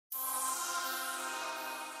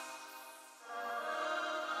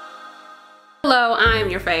Hello, I'm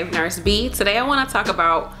your fave nurse B. Today I want to talk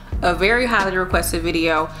about a very highly requested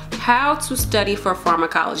video, how to study for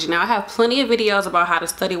pharmacology. Now I have plenty of videos about how to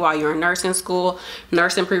study while you're in nursing school,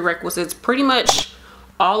 nursing prerequisites, pretty much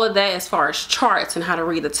all of that as far as charts and how to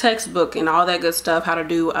read the textbook and all that good stuff, how to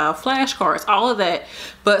do flashcards, all of that.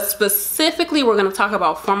 But specifically we're going to talk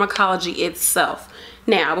about pharmacology itself.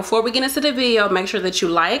 Now, before we get into the video, make sure that you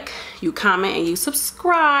like, you comment, and you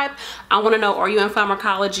subscribe. I want to know, are you in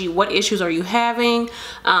pharmacology? What issues are you having?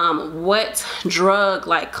 What drug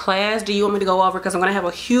class do you want me to go over? Because I'm going to have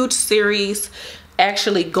a huge series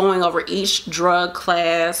actually going over each drug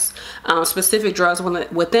class, specific drugs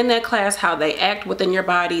within that class, how they act within your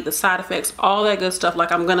body, the side effects, all that good stuff.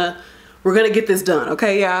 We're gonna get this done,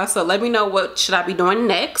 okay, y'all? So let me know what should I be doing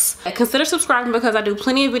next. And consider subscribing because I do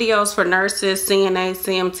plenty of videos for nurses, CNAs,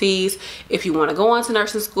 CMTs. If you want to go on to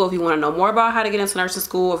nursing school, if you want to know more about how to get into nursing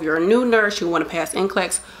school, if you're a new nurse, you want to pass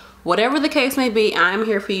NCLEX, whatever the case may be, I'm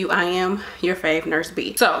here for you. I am your fave nurse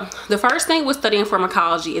B. So the first thing with studying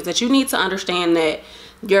pharmacology is that you need to understand that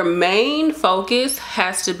your main focus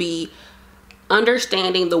has to be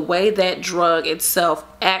understanding the way that drug itself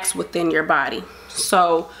acts within your body.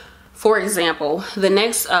 So for example, the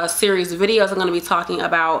next series of videos I'm going to be talking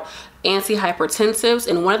about antihypertensives,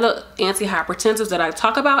 and one of the antihypertensives that I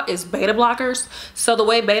talk about is beta blockers. So the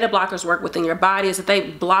way beta blockers work within your body is that they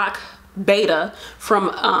block beta from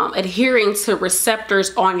adhering to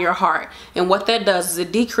receptors on your heart, and what that does is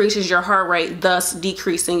it decreases your heart rate, thus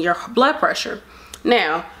decreasing your blood pressure.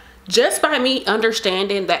 Now, just by me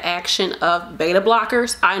understanding the action of beta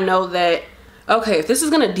blockers, I know that, okay, if this is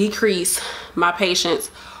going to decrease my patient's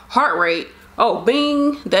heart rate, oh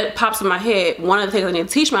bing, that pops in my head. One of the things I need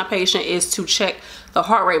to teach my patient is to check the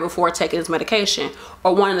heart rate before taking his medication.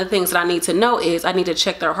 Or one of the things that I need to know is I need to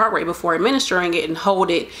check their heart rate before administering it and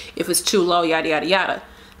hold it if it's too low, yada yada yada.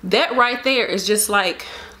 That right there is just like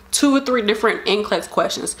 2 or 3 different NCLEX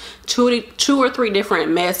questions, two or three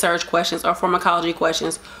different med surg questions or pharmacology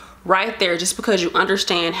questions right there, just because you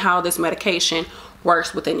understand how this medication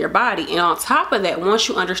works within your body. And on top of that, once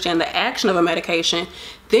you understand the action of a medication,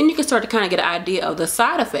 then you can start to kind of get an idea of the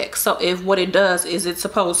side effects. So if what it does is it's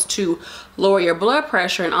supposed to lower your blood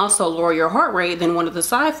pressure and also lower your heart rate, then one of the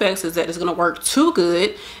side effects is that it's going to work too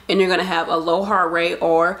good and you're going to have a low heart rate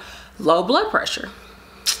or low blood pressure,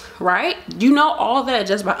 right? You know all that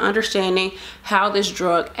just by understanding how this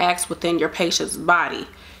drug acts within your patient's body.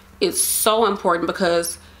 It's so important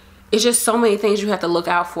because it's just so many things you have to look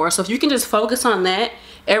out for. So if you can just focus on that,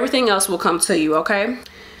 everything else will come to you, okay?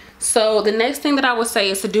 So the next thing that I would say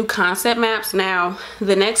is to do concept maps. Now,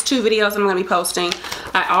 the next 2 videos I'm going to be posting,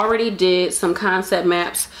 I already did some concept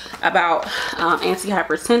maps about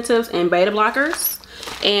antihypertensives and beta blockers.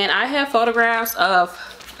 And I have photographs of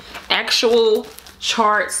actual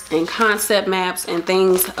charts and concept maps and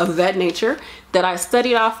things of that nature that I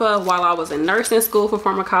studied off of while I was in nursing school for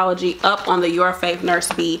pharmacology up on the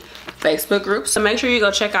YourFavNurseB Facebook group. So make sure you go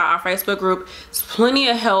check out our Facebook group. There's plenty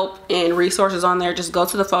of help and resources on there. Just go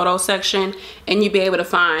to the photo section and you'll be able to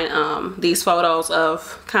find these photos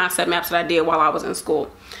of concept maps that I did while I was in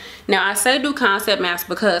school. Now I say do concept maps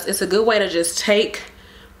because it's a good way to just take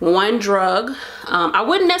one drug. I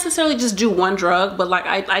wouldn't necessarily just do one drug, but like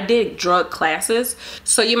I did drug classes.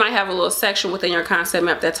 So you might have a little section within your concept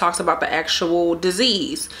map that talks about the actual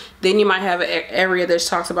disease. Then you might have an area that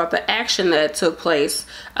talks about the action that took place,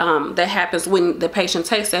 that happens when the patient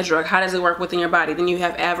takes that drug. How does it work within your body? Then you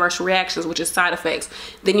have adverse reactions, which is side effects.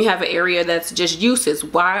 Then you have an area that's just uses.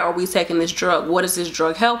 Why are we taking this drug? What does this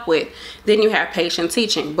drug help with? Then you have patient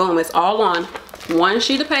teaching. Boom, it's all on one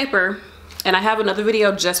sheet of paper. And I have another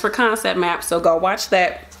video just for concept maps, so go watch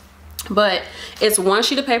that. But it's one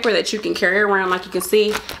sheet of paper that you can carry around. Like you can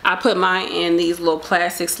see, I put mine in these little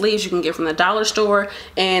plastic sleeves you can get from the dollar store.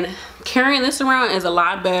 And carrying this around is a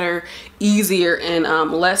lot better, easier, and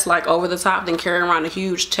less like over the top than carrying around a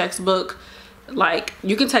huge textbook. Like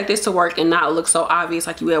you can take this to work and not look so obvious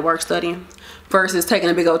like you at work studying, versus taking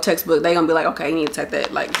a big old textbook. They gonna be like, okay, you need to take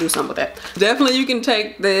that, like do something with that. Definitely you can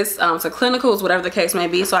take this to clinicals, whatever the case may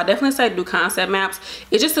be. So I definitely say do concept maps.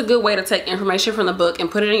 It's just a good way to take information from the book and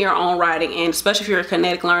put it in your own writing. And especially if you're a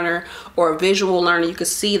kinetic learner or a visual learner, you can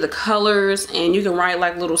see the colors and you can write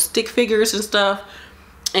like little stick figures and stuff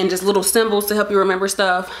and just little symbols to help you remember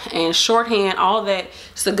stuff, and shorthand, all that.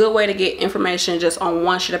 It's a good way to get information just on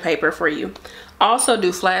one sheet of paper for you. Also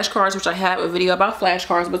do flashcards, which I have a video about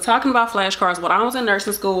flashcards. But talking about flashcards, when I was in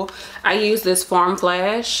nursing school, I used this Pharm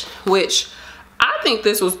Flash, which I think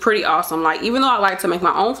this was pretty awesome. Like, even though I like to make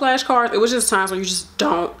my own flashcards, it was just times where you just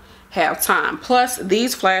don't have time. Plus,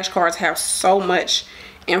 these flashcards have so much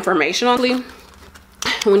information on them.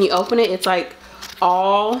 When you open it, it's like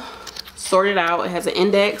all sorted out. It has an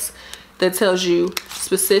index that tells you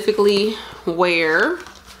specifically where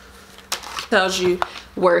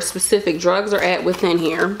specific drugs are at within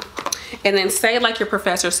here. And then say like your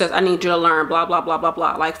professor says, I need you to learn blah, blah, blah, blah,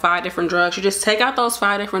 blah, like 5 different drugs. You just take out those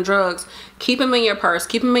 5 different drugs, keep them in your purse,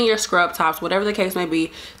 keep them in your scrub tops, whatever the case may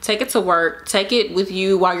be. Take it to work, take it with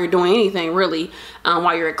you while you're doing anything really,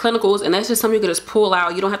 while you're at clinicals. And that's just something you can just pull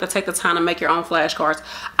out. You don't have to take the time to make your own flashcards.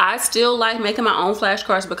 I still like making my own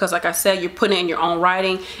flashcards because like I said, you're putting it in your own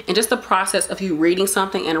writing, and just the process of you reading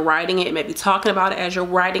something and writing it, maybe talking about it as you're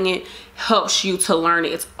writing it, helps you to learn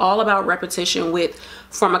it. It's all about repetition with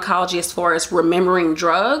pharmacology as far as remembering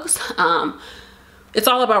drugs. It's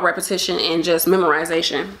all about repetition and just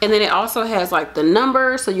memorization. And then it also has like the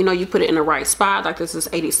numbers, so you know you put it in the right spot. Like this is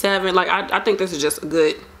 87. Like I think this is just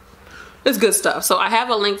it's good stuff. So I have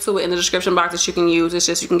a link to it in the description box that you can use. It's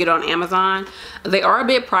just you can get it on Amazon. They are a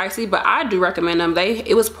bit pricey, but I do recommend them.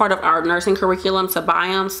 It was part of our nursing curriculum to buy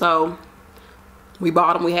them, so we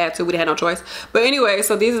bought them. We had no choice. But anyway,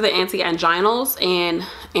 so these are the anti-anginals and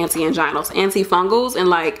antifungals, and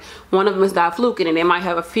like one of them is diflucan, and they might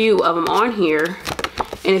have a few of them on here.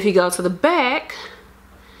 And if you go to the back,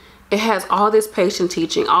 it has all this patient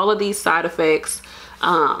teaching, all of these side effects,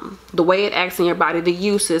 the way it acts in your body, the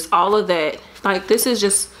uses, all of that. Like this is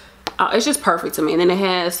just it's just perfect to me. And then it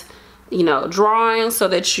has, you know, drawings so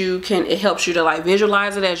that it helps you to like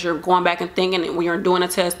visualize it as you're going back and thinking, and when you're doing a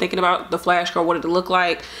test, thinking about the flashcard, what did it look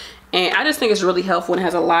like. And I just think it's really helpful, and it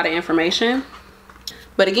has a lot of information.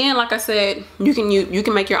 But again, like I said, you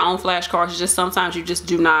can make your own flashcards. It's just sometimes you just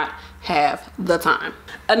do not have the time.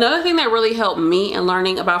 Another thing that really helped me in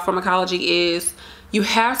learning about pharmacology is you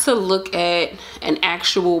have to look at an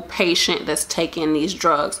actual patient that's taking these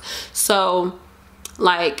drugs. So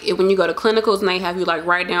like when you go to clinicals and they have you like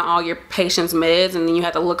write down all your patient's meds, and then you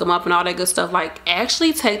have to look them up and all that good stuff, like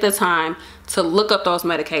actually take the time to look up those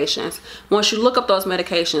medications. Once you look up those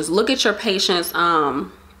medications, look at your patient's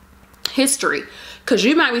history, because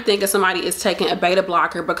you might be thinking somebody is taking a beta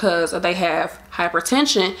blocker because they have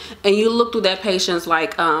hypertension, and you look through that patient's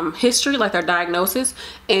like history, like their diagnosis,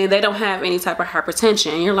 and they don't have any type of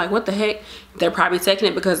hypertension, and you're like, what the heck? They're probably taking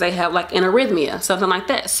it because they have like an arrhythmia, something like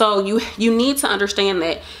that. So you need to understand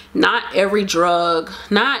that not every drug,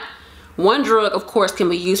 not one drug of course can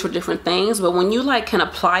be used for different things, but when you like can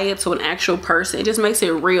apply it to an actual person, it just makes it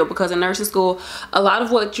real. Because in nursing school, a lot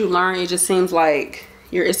of what you learn, it just seems like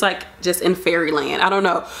it's like just in fairyland. I don't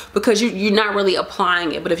know, because you're not really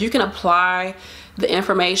applying it. But if you can apply the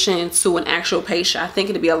information to an actual patient, I think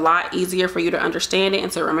it'd be a lot easier for you to understand it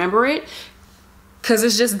and to remember it, because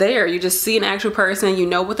it's just there. You just see an actual person, you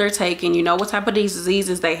know what they're taking, you know what type of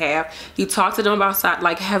diseases they have. You talk to them about side,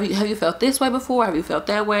 like have you felt this way before, have you felt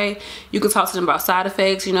that way. You can talk to them about side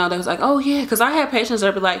effects. You know, they was like, oh yeah, because I had patients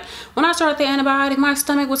that would be like, when I started the antibiotic, my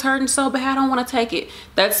stomach was hurting so bad, I don't want to take it.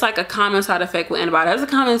 That's like a common side effect with antibiotics.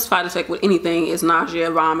 That's a common side effect with anything, is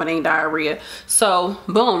nausea, vomiting, diarrhea. So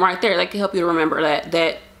boom, right there, they can help you to remember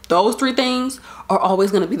that those 3 things are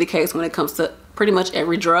always going to be the case when it comes to pretty much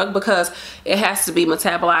every drug, because it has to be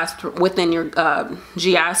metabolized within your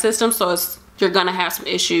GI system. So you're gonna have some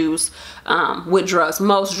issues with drugs,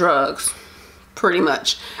 most drugs, pretty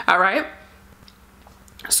much. All right,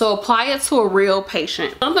 so apply it to a real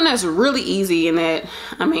patient. Something that's really easy, and that,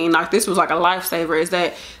 I mean, like this was like a lifesaver, is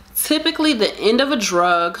that typically the end of a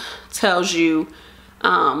drug tells you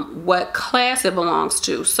what class it belongs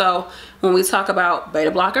to. So when we talk about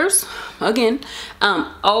beta blockers, again,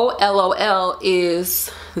 OLOL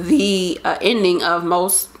is the ending of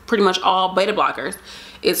pretty much all beta blockers.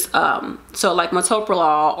 It's so like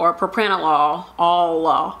metoprolol or propranolol,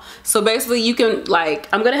 all. So basically you can, like,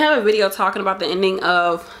 I'm gonna have a video talking about the ending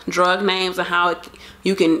of drug names and how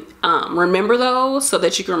you can remember those, so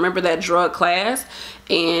that you can remember that drug class.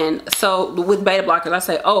 And so with beta blockers, I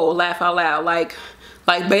say, oh, laugh out loud, like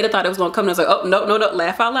beta thought it was gonna come, and it's like, oh no,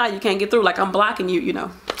 laugh out loud, you can't get through, like I'm blocking you, you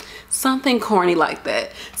know, something corny like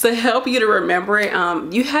that, to help you to remember it.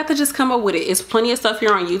 You have to just come up with it. It's plenty of stuff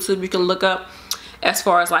here on YouTube you can look up as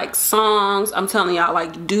far as like songs. I'm telling y'all,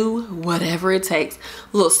 like, do whatever it takes.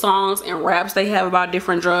 Little songs and raps they have about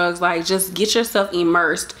different drugs, like just get yourself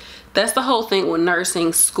immersed. That's the whole thing with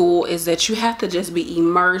nursing school, is that you have to just be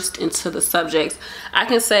immersed into the subjects. I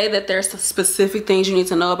can say that there's specific things you need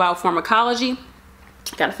to know about pharmacology.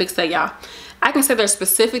 Gotta fix that, y'all. I can say there's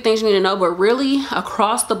specific things you need to know, but really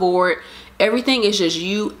across the board, everything is just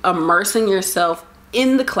you immersing yourself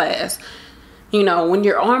in the class. You know, when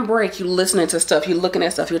you're on break, you're listening to stuff, you're looking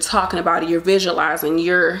at stuff, you're talking about it, you're visualizing,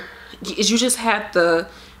 you just have to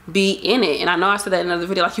be in it. And I know I said that in another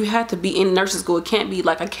video, like you have to be in nursing school. It can't be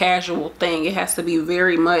like a casual thing. It has to be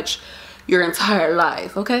very much your entire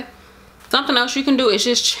life, okay? Something else you can do is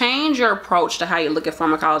just change your approach to how you look at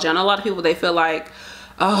pharmacology. I know a lot of people, they feel like,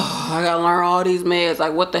 oh, I gotta learn all these meds,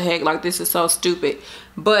 like what the heck, like this is so stupid.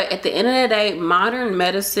 But at the end of the day, modern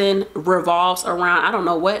medicine revolves around, I don't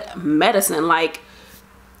know what medicine, like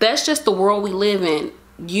that's just the world we live in.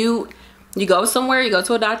 You go somewhere, you go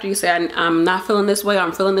to a doctor, you say, I'm not feeling this way,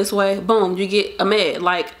 I'm feeling this way, boom, you get a med.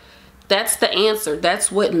 Like that's the answer.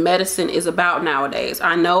 That's what medicine is about nowadays.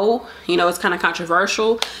 I know, you know, it's kind of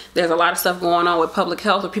controversial. There's a lot of stuff going on with public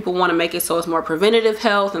health where people want to make it so it's more preventative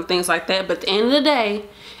health and things like that. But at the end of the day,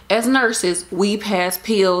 as nurses, we pass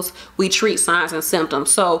pills, we treat signs and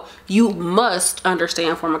symptoms. So you must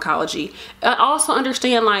understand pharmacology. Also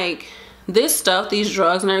understand like this stuff, these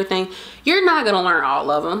drugs and everything, you're not going to learn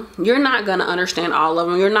all of them. You're not going to understand all of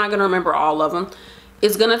them. You're not going to remember all of them.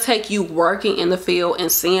 It's going to take you working in the field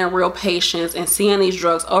and seeing real patients and seeing these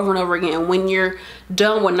drugs over and over again. When you're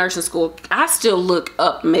done with nursing school, I still look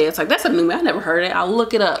up meds. Like that's a new med. I never heard it. I'll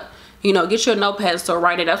look it up. You know, get your notepad and start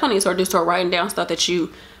writing it. That's when you start writing down stuff that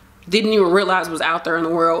you didn't even realize was out there in the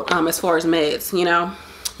world as far as meds. You know,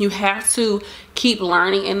 you have to keep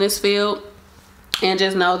learning in this field and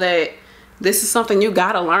just know that this is something you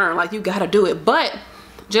got to learn. Like you got to do it. But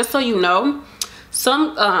just so you know,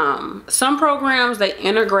 some programs, they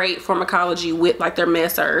integrate pharmacology with like their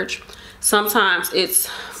med-surg. Sometimes it's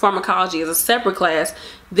pharmacology as a separate class,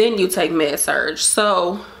 then you take med-surg.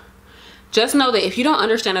 So just know that if you don't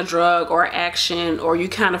understand a drug or action, or you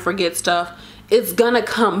kind of forget stuff, it's gonna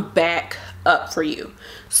come back up for you.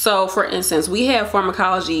 So for instance, we had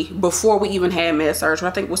pharmacology before we even had med-surg, which I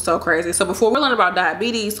think was so crazy. So before we learned about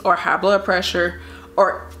diabetes or high blood pressure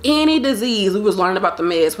or any disease, we was learning about the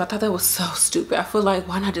meds. But I thought that was so stupid. I feel like,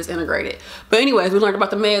 why not just integrate it? But anyways, we learned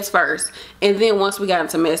about the meds first. And then once we got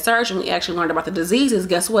into med-surg and we actually learned about the diseases,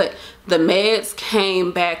 guess what? The meds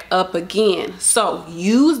came back up again. So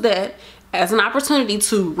use that as an opportunity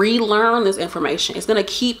to relearn this information. It's gonna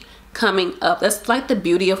keep coming up. That's like the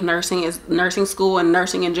beauty of nursing, is nursing school and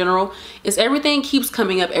nursing in general, is everything keeps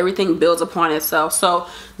coming up, everything builds upon itself. So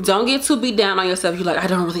don't get too beat down on yourself. You're like, I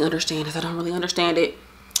don't really understand this, I don't really understand it.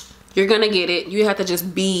 You're gonna get it. You have to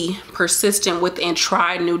just be persistent with and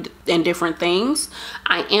try new and different things.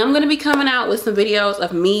 I am gonna be coming out with some videos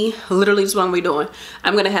of me literally just what I'm gonna be doing.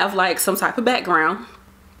 I'm gonna have like some type of background,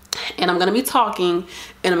 and I'm gonna be talking,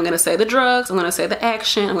 and I'm gonna say the drugs, I'm gonna say the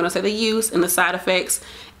action, I'm gonna say the use and the side effects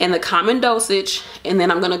and the common dosage, and then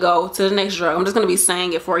I'm gonna go to the next drug. I'm just gonna be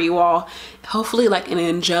saying it for you all, hopefully like an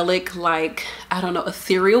angelic, like, I don't know,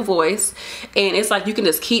 ethereal voice. And it's like you can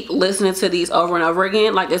just keep listening to these over and over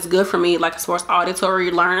again. Like it's good for me, like as far as auditory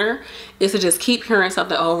learner, is to just keep hearing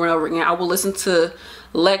something over and over again. I will listen to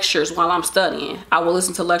lectures while I'm studying. I will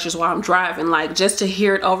listen to lectures while I'm driving. Like just to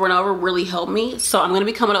hear it over and over really helped me. So I'm gonna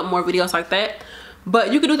be coming up with more videos like that.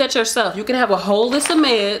 But you can do that yourself. You can have a whole list of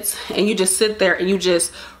meds and you just sit there and you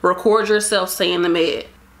just record yourself saying the med.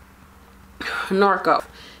 Narco.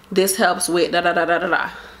 This helps with da da da da da da.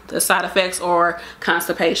 The side effects or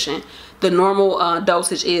constipation. The normal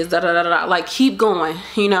dosage is da da da da. Like keep going,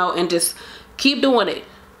 you know, and just keep doing it.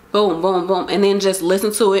 Boom, boom, boom. And then just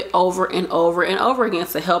listen to it over and over and over again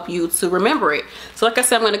to help you to remember it. So like I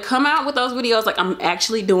said, I'm going to come out with those videos like I'm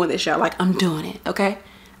actually doing this, y'all. Like I'm doing it, okay?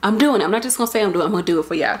 I'm doing it. I'm not just gonna say I'm doing it. I'm gonna do it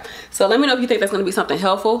for y'all. So let me know if you think that's gonna be something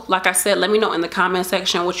helpful. Like I said, let me know in the comment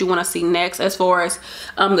section what you want to see next as far as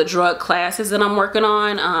the drug classes that I'm working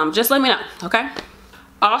on. Just let me know, okay?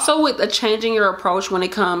 Also, with changing your approach when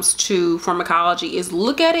it comes to pharmacology, is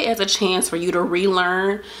look at it as a chance for you to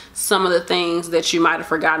relearn some of the things that you might have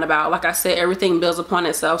forgotten about. Like I said, everything builds upon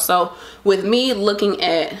itself. So with me looking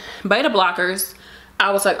at beta blockers,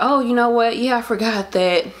 I was like, oh, you know what? Yeah, I forgot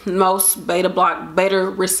that most beta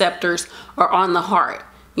receptors are on the heart.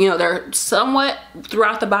 You know, they're somewhat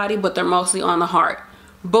throughout the body, but they're mostly on the heart.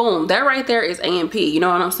 Boom, that right there is AMP. You know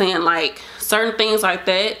what I'm saying? Like certain things like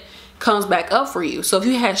that comes back up for you. So if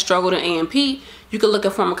you had struggled in AMP, you could look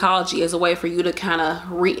at pharmacology as a way for you to kind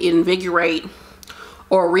of reinvigorate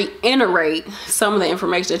or reiterate some of the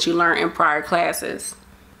information that you learned in prior classes.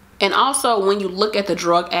 And also, when you look at the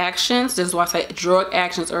drug actions, this is why I say drug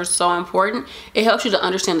actions are so important. It helps you to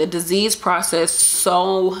understand the disease process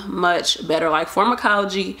so much better. Like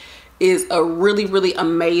pharmacology is a really, really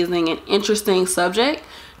amazing and interesting subject.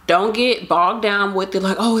 Don't get bogged down with it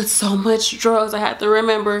like, oh, it's so much drugs I have to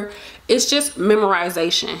remember. It's just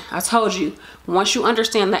memorization. I told you, once you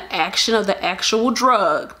understand the action of the actual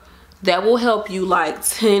drug, that will help you like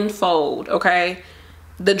tenfold, okay?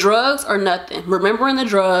 The drugs are nothing. Remembering the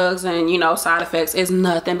drugs and, you know, side effects is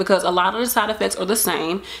nothing, because a lot of the side effects are the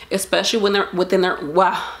same, especially when they're within their,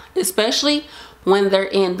 especially when they're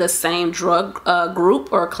in the same drug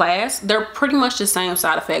group or class. They're pretty much the same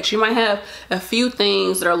side effects. You might have a few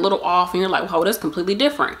things that are a little off and you're like, wow, that's completely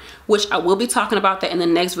different, which I will be talking about that in the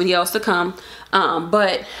next videos to come.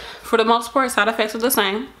 But for the most part, side effects are the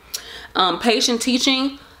same. Patient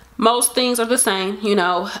teaching, most things are the same, you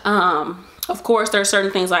know. Of course, there are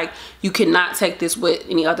certain things like you cannot take this with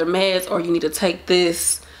any other meds, or you need to take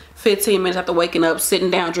this 15 minutes after waking up,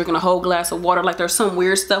 sitting down, drinking a whole glass of water. Like, there's some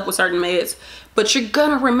weird stuff with certain meds, but you're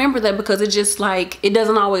gonna remember that because it's just like, it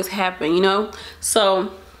doesn't always happen, you know.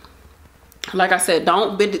 So like I said,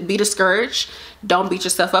 don't be discouraged. Don't beat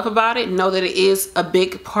yourself up about it. Know that it is a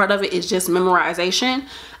big part of it is just memorization,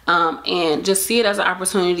 and just see it as an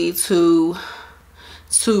opportunity to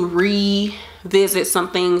revisit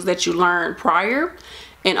some things that you learned prior,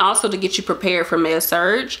 and also to get you prepared for med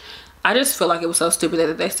surg. I just feel like it was so stupid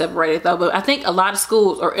that they separated though, but I think a lot of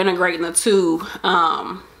schools are integrating the two,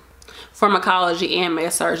 pharmacology and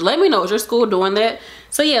med surg. Let me know, is your school doing that?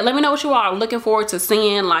 So yeah, let me know what you all are looking forward to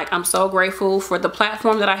seeing. Like, I'm so grateful for the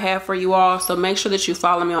platform that I have for you all. So make sure that you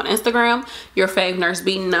follow me on Instagram,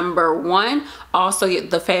 YourFavNurseB #1. Also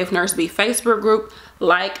the FavNurseB Facebook group.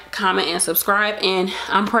 Like, comment, and subscribe. And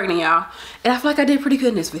I'm pregnant, y'all, and I feel like I did pretty good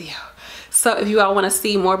in this video. So if you all want to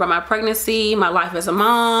see more about my pregnancy, my life as a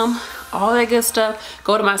mom, all that good stuff,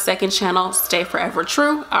 go to my second channel, Stay Forever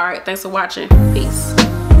True. All right, thanks for watching. Peace.